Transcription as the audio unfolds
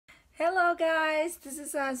Hello, guys. This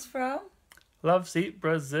is us from. Love Seat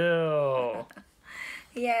Brazil.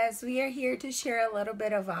 Yes, we are here to share a little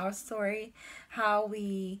bit of our story, how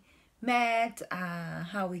we met,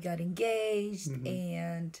 how we got engaged, Hmm.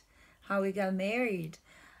 and how we got married.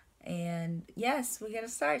 And yes, we're gonna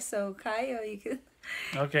start. So, Kyle, you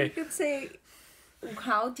Okay, could say,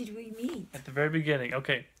 how did we meet? at the very beginning.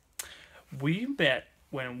 Okay, we met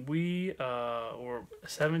when we were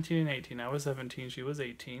 17 and 18. I was 17, she was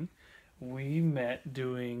 18. We met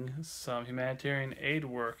doing some humanitarian aid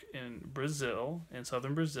work in Brazil, in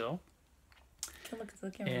southern Brazil. Can look at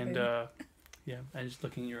the camera, And baby. yeah, I'm just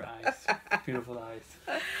looking at your eyes. Beautiful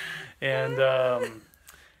eyes. And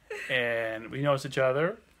and we noticed each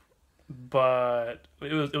other, but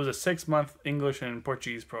it was a 6 month English and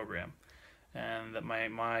Portuguese program, and that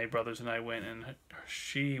my brothers and I went, and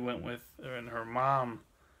she went with, and her mom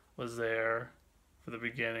was there for the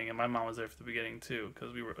beginning, and my mom was there for the beginning too,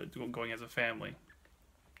 because we were going as a family.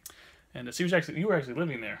 And she was actually you were actually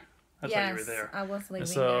living there. That's why you were Yes, there. I was living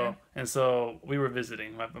And there. so we were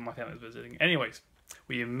visiting. My family was visiting. Anyways,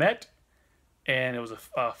 we met, and it was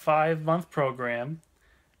a 5 month program.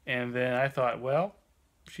 And then I thought, well,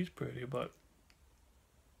 she's pretty, but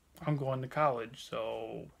I'm going to college,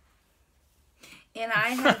 so And I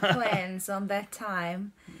had plans on that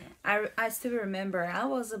time. yeah. I still remember I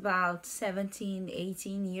was about 17,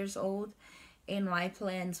 18 years old, and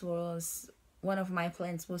one of my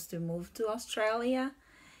plans was to move to Australia.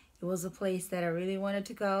 It was a place that I really wanted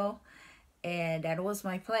to go, and that was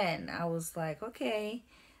my plan. I was like, okay,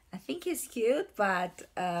 I think he's cute, but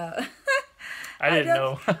I didn't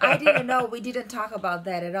know. I didn't know. We didn't talk about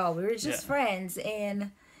that at all. We were Yeah. just friends,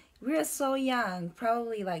 and we were so young,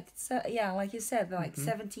 probably like, yeah, like you said, like Hmm.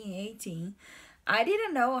 17, 18. I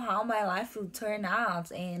didn't know how my life would turn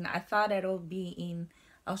out, and I thought it would be in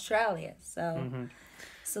Australia. So, Hmm.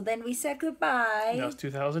 so then we said That goodbye. was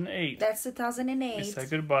 2008. That's We 2008, said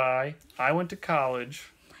goodbye. I went to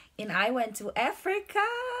college. and I went to Africa.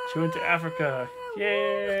 She went to Africa.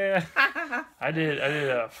 Yeah. I did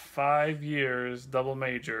a 5 years double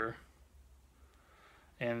major,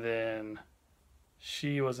 and then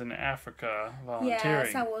she was in Africa Yes, I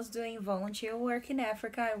volunteering. was doing volunteer work in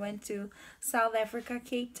Africa. I went to South Africa,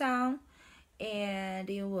 Cape Town, and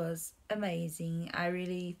it was amazing. I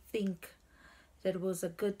really think that was a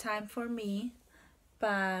good time for me.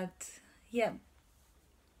 But yeah,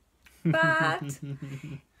 but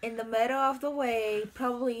in the middle of the way,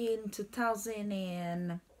 probably in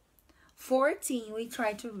 2014, we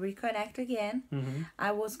tried to reconnect again. Hmm.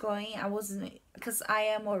 Because I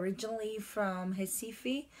am originally from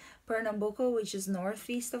Recife, Pernambuco, which is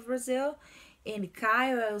northeast of Brazil, and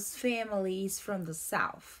Kyle's family is from the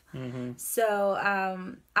south. Hmm. So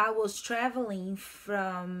I was traveling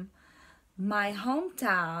from my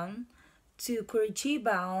hometown to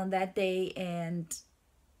Curitiba on that day, and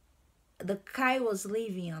the Kyle was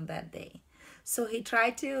leaving on that day. So he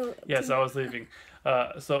tried Yes, to I was leaving.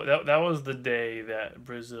 So that was the day that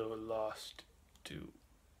Brazil lost to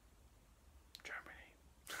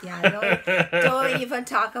yeah, don't Germany. even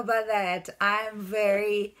talk about that. I'm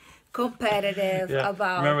very competitive Yeah,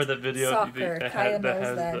 remember about the video soccer. Kyle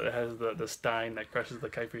knows that. that has the stein that crushes the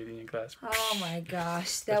caipirinha glass. Oh my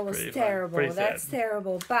gosh, That's that was pretty fun. terrible. Pretty That's sad.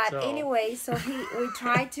 terrible. But So anyway, so we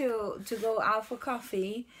tried to go out for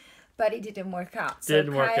coffee, but it didn't work out. So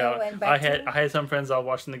didn't work Kyle out. went I back had to. I had some friends I was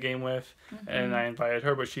watching the game with, and I invited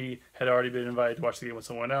her, but she had already been invited to watch the game with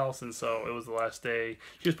someone else, and so it was the last day.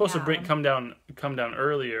 She was supposed to Yeah. come down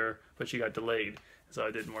earlier, but she got delayed, so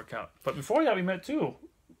it didn't work out. But before that, we met too,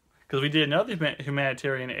 because we did another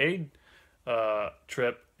humanitarian aid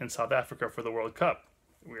trip in South Africa for the World Cup.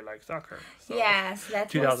 We like soccer. So Yes, that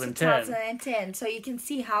was 2010. 2010. So you can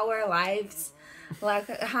see how our lives, like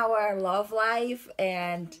how our love life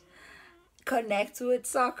and connect with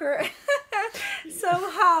soccer. So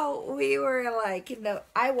how we were like,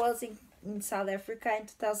 I was in South Africa in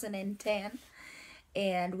 2010,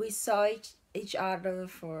 and we saw each other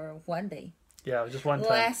for one day. Yeah, it was just one time.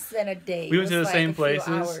 Less than a day. We It went was to the like same a few places.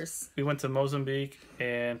 hours. We went to Mozambique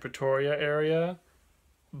and Pretoria area,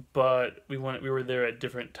 but we were there at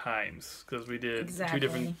different times because we did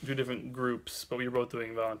Exactly. two different groups, but we were both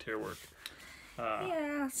doing volunteer work.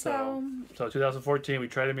 Yeah, So so 2014 we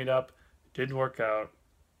tried to meet up, didn't work out,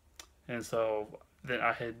 and so then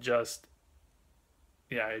I had just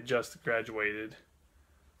graduated,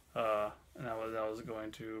 and I was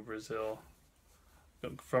going to Brazil.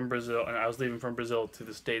 From Brazil, and I was leaving from Brazil to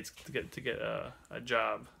the States to get a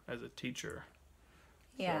job as a teacher.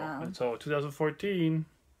 yeah. So 2014,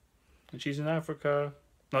 and she's in Africa.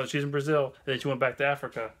 No, she's in Brazil. And then she went back to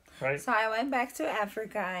Africa. right? So I went back to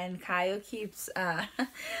Africa, and Kyle keeps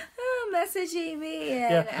messaging me,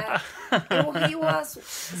 and he was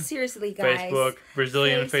seriously, guys. Facebook,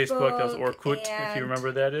 Brazilian Facebook. That was Orkut, if and you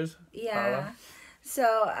remember that is. yeah. Paula.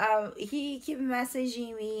 So he kept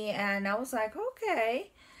messaging me, and I was like,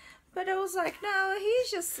 okay. But I was like, no,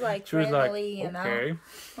 he's just like She was friendly, like, you okay. know.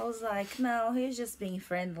 I was like, no, he's just being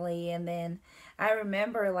friendly. And then I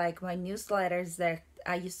remember like my newsletters that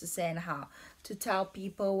I used to send how to tell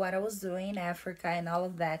people what I was doing in Africa and all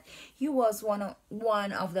of that. He was one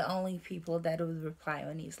of the only people that would reply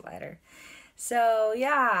on newsletter. So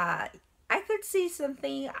yeah, I could see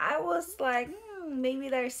something. I was like, maybe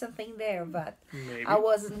there's something there, but Maybe. I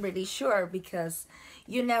wasn't really sure because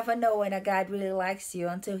you never know when a guy really likes you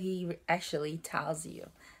until he actually tells you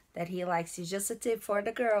that he likes you. Just a tip for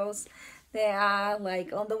the girls that are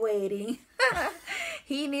like on the waiting.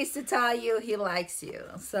 He needs to tell you he likes you.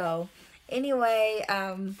 So anyway,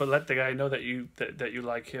 But let the guy know that you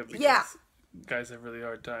like him. Because Yeah. Guys have really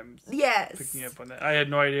hard time yes. picking up on that. I had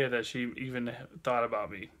no idea that she even thought about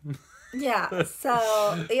me. Yeah,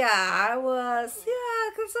 so yeah, I was,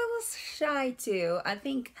 because I was shy too. I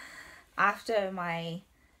think after my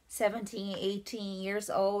 17, 18 years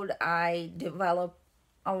old, I developed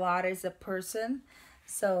a lot as a person,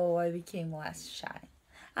 so I became less shy.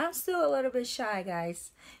 I'm still a little bit shy,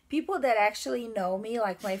 guys. People that actually know me,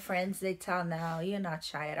 like my friends, they tell now, you're not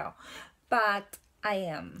shy at all. But I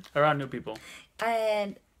am. Around new people.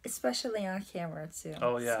 And especially on camera too.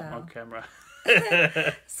 Oh yeah, so. on camera.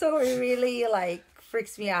 So it really like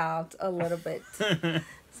freaks me out a little bit.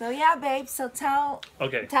 So yeah, babe. So tell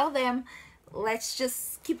them. Let's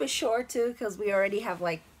just keep it short too, because we already have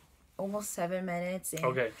like almost 7 minutes, and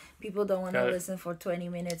Okay. people don't want to listen for 20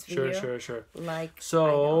 minutes video. Sure. Like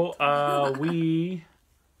So we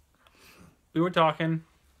were talking,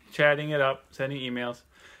 chatting it up, sending emails,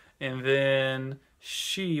 and then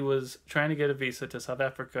she was trying to get a visa to South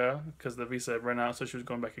Africa because the visa had run out, so she was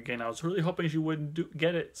going back again. I was really hoping she wouldn't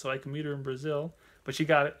get it so I could meet her in Brazil, but she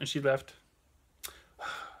got it and she left.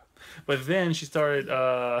 But then she started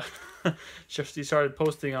she started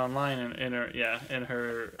posting online in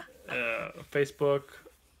her Facebook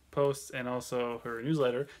posts and also her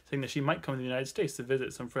newsletter saying that she might come to the United States to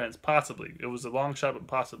visit some friends, possibly. It was a long shot, but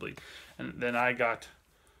possibly. And then I got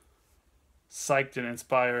psyched and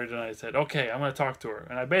inspired, and I said, okay, I'm going to talk to her.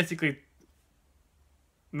 And I basically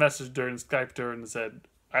messaged her and Skyped her and said,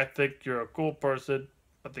 I think you're a cool person.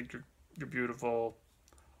 I think you're beautiful.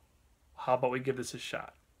 How about we give this a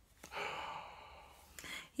shot?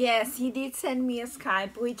 Yes, he did send me a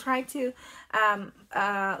Skype. We tried to a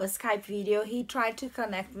Skype video. He tried to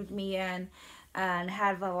connect with me and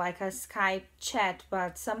have a Skype chat,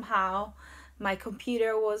 but somehow my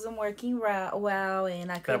computer wasn't working well,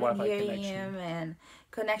 and I couldn't hear him, and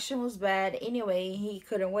connection was bad. Anyway, he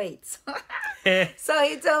couldn't wait, so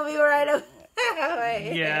he told me right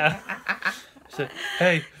away. Yeah. So,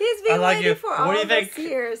 hey, he's been waiting for all of these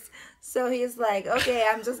years. So he's like, okay,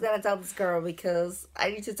 I'm just gonna tell this girl because I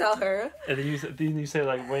need to tell her. And then you say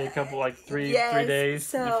like wait a couple three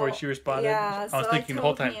days before she responded. Yeah, I was thinking the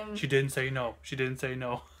whole time she didn't say no. She didn't say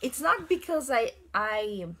no. It's not because I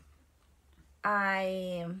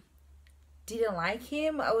didn't like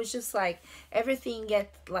him. I was just like everything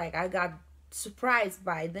I got surprised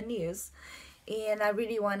by the news, and I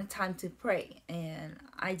really wanted time to pray, and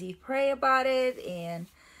I did pray about it, and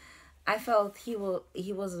I felt he was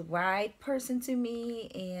the right person to me,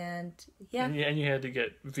 and yeah. And you had to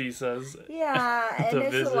get visas. Yeah, and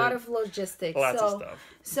there's a lot of logistics. Lots of stuff.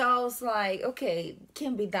 So I was like, okay,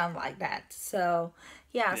 can be done like that. So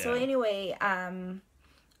yeah. So anyway,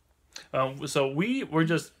 so we were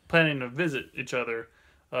just planning to visit each other.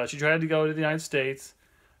 She tried to go to the United States.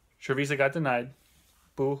 Her visa got denied.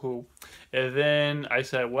 Boo-hoo. And then I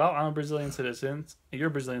said, well, I'm a Brazilian citizen. You're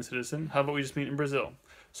a Brazilian citizen. How about we just meet in Brazil?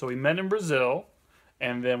 So we met in Brazil,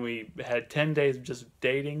 and then we had 10 days of just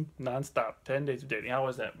dating nonstop. 10 days of dating. How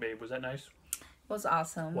was that, babe? Was that nice? It was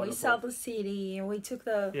awesome. Wonderful. We saw the city, and we took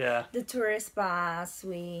the tourist bus.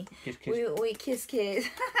 We kiss. We kiss.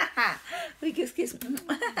 We kiss.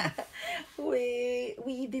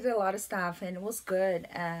 We did a lot of stuff, and it was good.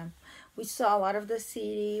 We saw a lot of the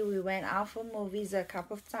city. We went out for movies a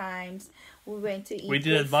couple of times. We went to eat. We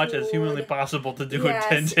did as much as humanly possible to do in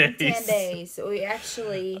 10 days. 10 days. We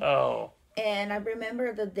actually. Oh. And I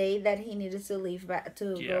remember the day that he needed to leave go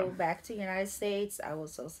back to the United States. I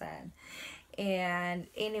was so sad. And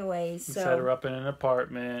anyway, so we set her up in an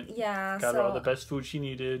apartment. Yeah. Got her all the best food she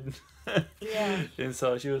needed. Yeah. And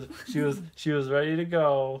so she was ready to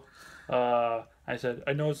go. I said,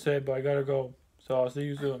 I know it's sad, but I gotta go. So I'll see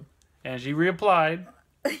you soon. And she reapplied,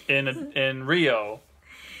 in Rio.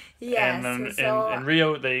 Yes. And then So in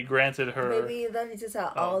Rio, they granted her. maybe you don't need to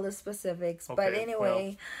tell all the specifics. But Okay,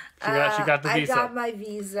 anyway, she got the visa. I got my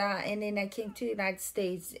visa, and then I came to the United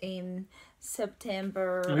States in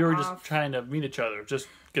September. We were just trying to meet each other, just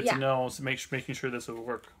get Yeah. to know, so making sure this would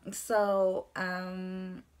work. So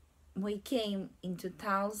we came in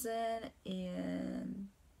 2016.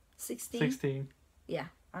 16. Yeah,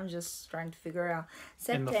 I'm just trying to figure out.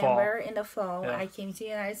 In the September in the fall, Yeah. I came to the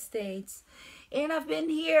United States, and I've been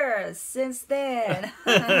here since then.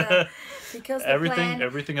 Because the plan,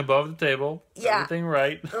 everything above the table. Yeah. Everything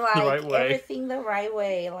right. like the right way. everything the right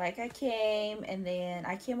way. Like I came, and then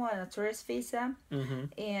I came on a tourist visa,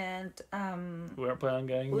 and We weren't planning on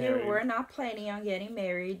getting we married. were not planning on getting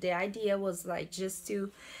married. The idea was like just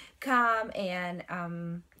to come and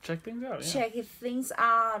Check things out. Yeah. check things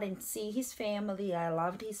out and see his family. I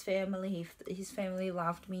loved his family. His family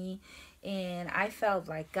loved me, and I felt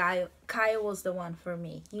like Kyle was the one for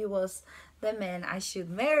me. He was the man I should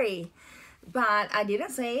marry. But I didn't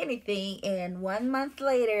say anything, and 1 month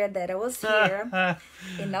later that I was here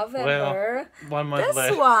in November, 1 month this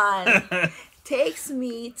later. one takes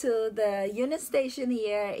me to the unit station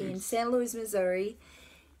here in St. Louis, Missouri,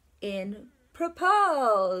 and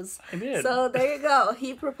propose. I did. So there you go.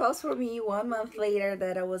 He proposed for me 1 month later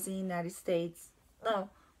that I was in the United States. No, it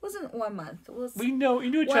wasn't 1 month. It was You knew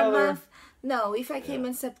each 1 other. month. No, if I came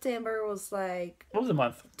in September, it was like What was a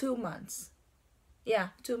month? 2 months. Yeah,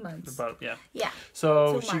 2 months. About yeah. Yeah,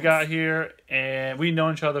 So 2 she months. got here, and we'd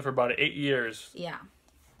known each other for about 8 years, yeah.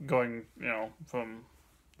 going from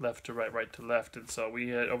left to right, right to left, and so we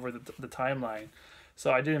had over the timeline.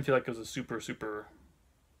 So I didn't feel like it was a super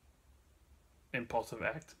impulsive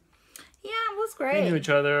act. Yeah, it was We great. knew each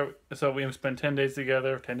other, so we spent 10 days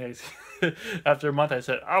together. 10 days. After a month, I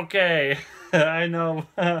said, "Okay, I know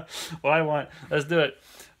what I want. Let's do it."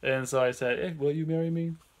 And so I said, "Hey, will you marry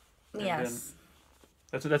me?" And Yes.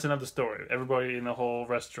 That's another story. Everybody in the whole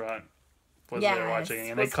restaurant was there watching,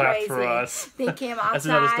 and they was clapped for crazy. us. They came That's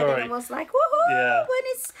another outside story. and it was like, woohoo! Yeah.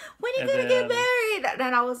 When you And gonna get then- married?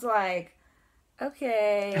 Then I was like,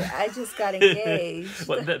 okay, I just got engaged.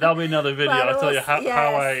 Well, that'll be another video. But it I'll tell you was- how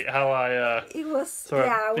yes. I It was Sort of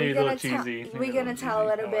yeah. maybe We're a gonna little tell. cheesy, maybe We're a gonna little tell a cheesy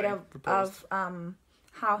little how bit I proposed. of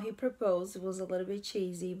how he proposed. It was a little bit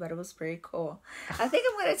cheesy, but it was pretty cool. I think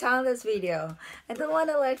I'm gonna tell in this video. I don't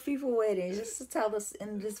want to let people waiting. Just to tell this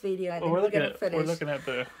in this video, and Well, then we're gonna we're finish. looking at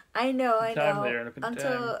the I know. time there, look at the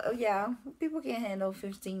Until yeah, people can handle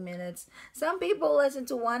 15 minutes. Some people listen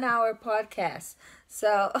to 1 hour podcasts.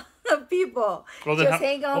 So people, well, then just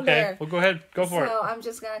hang on okay. there. Well, go ahead, go for it. So I'm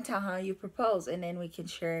just gonna tell how you propose, and then we can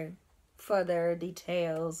share further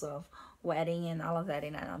details of wedding and all of that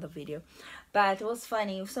in another video. But it was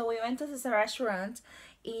funny. So we went to this restaurant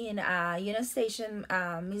in Union Station,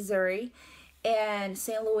 Missouri, and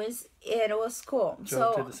St. Louis. And it was cool.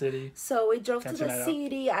 Drove to the city. So we drove to Country the night out.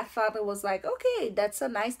 city. I thought it was like, okay, that's a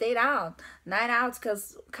nice date out. Night out,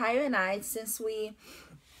 because Kyle and I, since we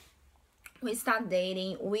start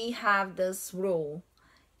dating, we have this rule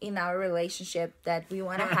in our relationship that we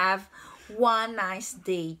want to have one nice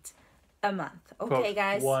date a month. Okay, Quote,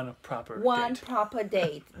 guys? One proper One date. proper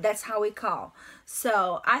date. That's how we call.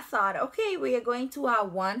 So I thought, okay, we are going to our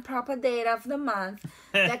one proper date of the month.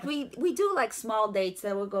 That we do like small dates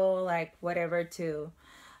that will go like whatever to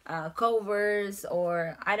Culver's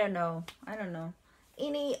or I don't know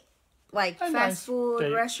any like A fast nice food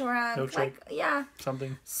date. restaurant, Milkshake. like yeah.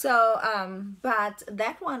 Something. So but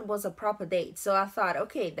that one was a proper date. So I thought,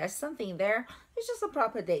 okay, there's something there. It's just a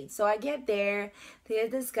proper date. So I get there's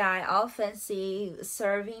this guy all fancy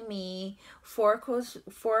serving me four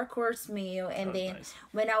course meal, and That was then nice.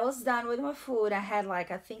 when I was done with my food, I had like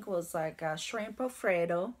I think it was like a shrimp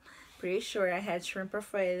alfredo. Pretty sure I had shrimp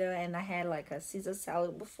alfredo, and I had like a Caesar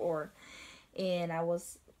salad before, and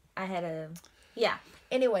I had a yeah.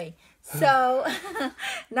 Anyway, so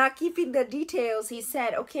not keeping the details, he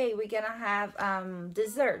said, okay, we're gonna have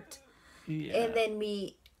dessert. Yeah. And then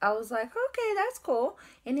I was like, okay, that's cool.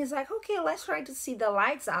 And he's like, okay, let's try to see the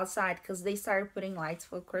lights outside, because they started putting lights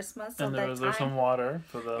for Christmas at and that there's time. some water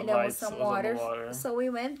for the And there was lights. some was on the water. So we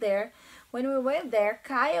went there. When we went there,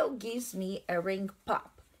 Kyle gives me a ring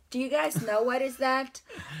pop. Do you guys know what is that?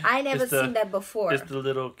 I never It's the- seen that before. It's the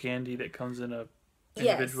little candy that comes in a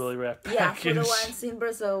Yes. individually wrapped Yeah, package. for the ones in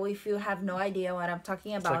Brazil, if you have no idea what I'm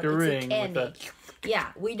talking about, like a it's ring a with candy. Yeah,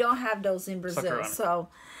 we don't have those in Sucker Brazil. on it. So,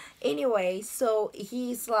 anyway, so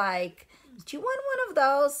he's like, "Do you want one of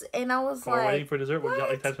those?" And I was While we're waiting like, for dessert, we got like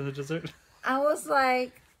what? types of dessert. I was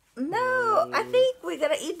like, No, I think we're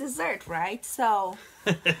gonna eat dessert, right? So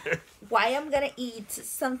why I'm gonna eat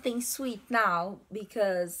something sweet now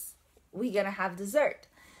because we're gonna have dessert.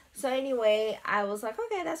 So anyway, I was like,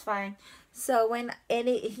 okay, that's fine. So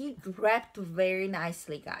he wrapped very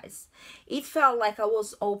nicely, guys. It felt like I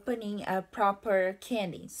was opening a proper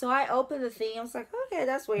candy. So I opened the thing. I was like, okay,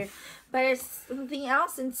 that's weird, but there's something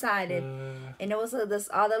else inside it, and it was this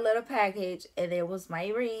other little package, and it was my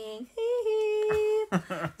ring.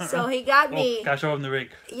 So he got me. Oh, gotta show him the ring.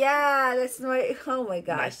 Yeah, that's my. Oh my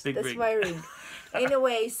gosh, Nice big that's ring. my ring.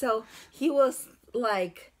 Anyway, so he was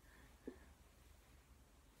like,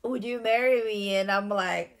 "Would you marry me?" And I'm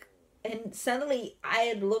like, and suddenly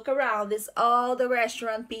I look around. There's all the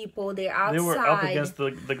restaurant people. They're outside. They were up against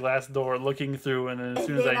the glass door, looking through, and then as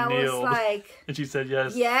soon as I kneeled, was like, and she said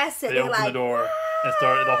yes. yes, and They they're opened like, the door and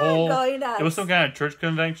started the whole. going nuts. It was some kind of church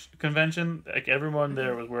convention. Like everyone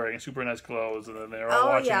there was wearing super nice clothes, and then they were all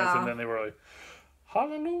watching us, and then they were like,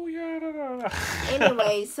 "Hallelujah!"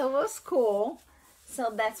 Anyway, so it was cool.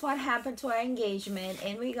 So that's what happened to our engagement,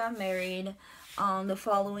 and we got married the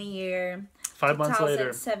following year. 5 months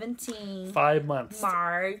later. 2017. 5 months.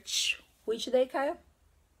 March. Which day, Kyle?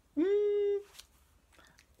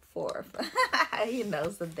 4th. He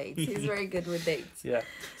knows the dates. He's very good with dates. Yeah.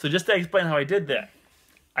 So just to explain how I did that,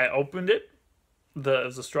 I opened it. It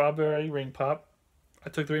was a strawberry ring pop. I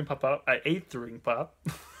took the ring pop out. I ate the ring pop.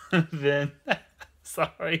 Then,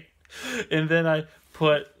 sorry. And then I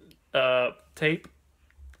put tape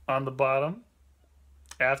on the bottom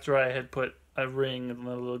after I had put a ring in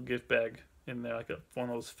a little gift bag in there, like one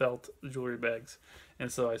of those felt jewelry bags.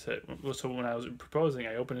 And so I said, so when I was proposing,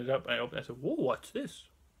 I opened it up. And I said, "Whoa, what's this?"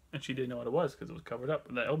 And she didn't know what it was because it was covered up.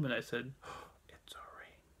 And I opened it. I said, "Oh, it's a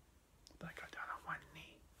ring." And I got down on one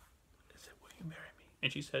knee. I said, "Will you marry me?"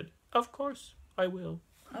 And she said, "Of course, I will."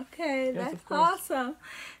 Okay, Yes, that's of course. awesome.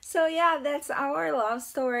 So yeah, that's our love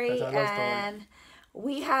story, That's our love story. and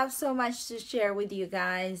we have so much to share with you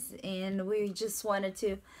guys, and we just wanted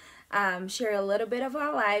to share a little bit of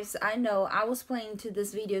our lives. I know I was planning to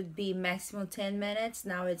this video to be maximum 10 minutes.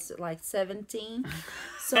 Now it's like 17.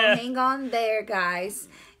 So hang on there, guys.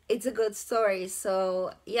 It's a good story.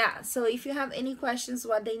 So yeah, so if you have any questions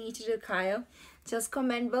what they need to do, Kyle, just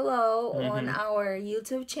comment below on our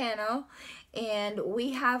YouTube channel. And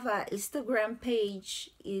we have a Instagram page.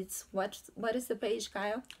 It's what is the page,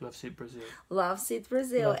 Kyle? Love Seat Brazil. Love Seat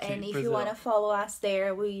Brazil. Love Seat And if Brazil. you want to follow us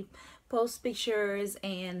there, we post pictures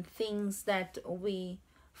and things that we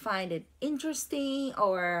find it interesting,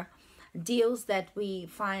 or deals that we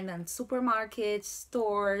find on supermarkets,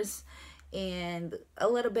 stores, and a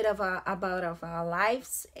little bit of about our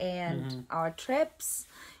lives and our trips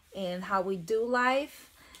and how we do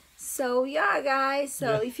life. So yeah, guys,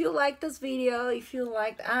 so if you like this video, if you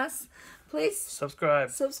liked us, please subscribe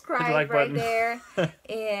Hit the like right button. there.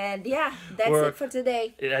 And yeah, that's it for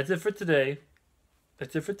today. That's it for today.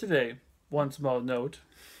 That's it for today. One small note.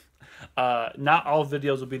 Not all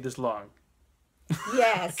videos will be this long.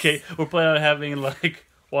 Yes. Okay, we're planning on having like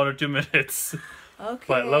 1 or 2 minutes. Okay.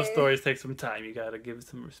 But love stories take some time. You gotta give it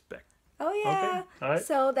some respect. Oh yeah. Okay. All right.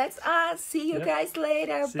 So that's us. See you guys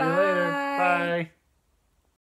later. See Bye. you later. Bye.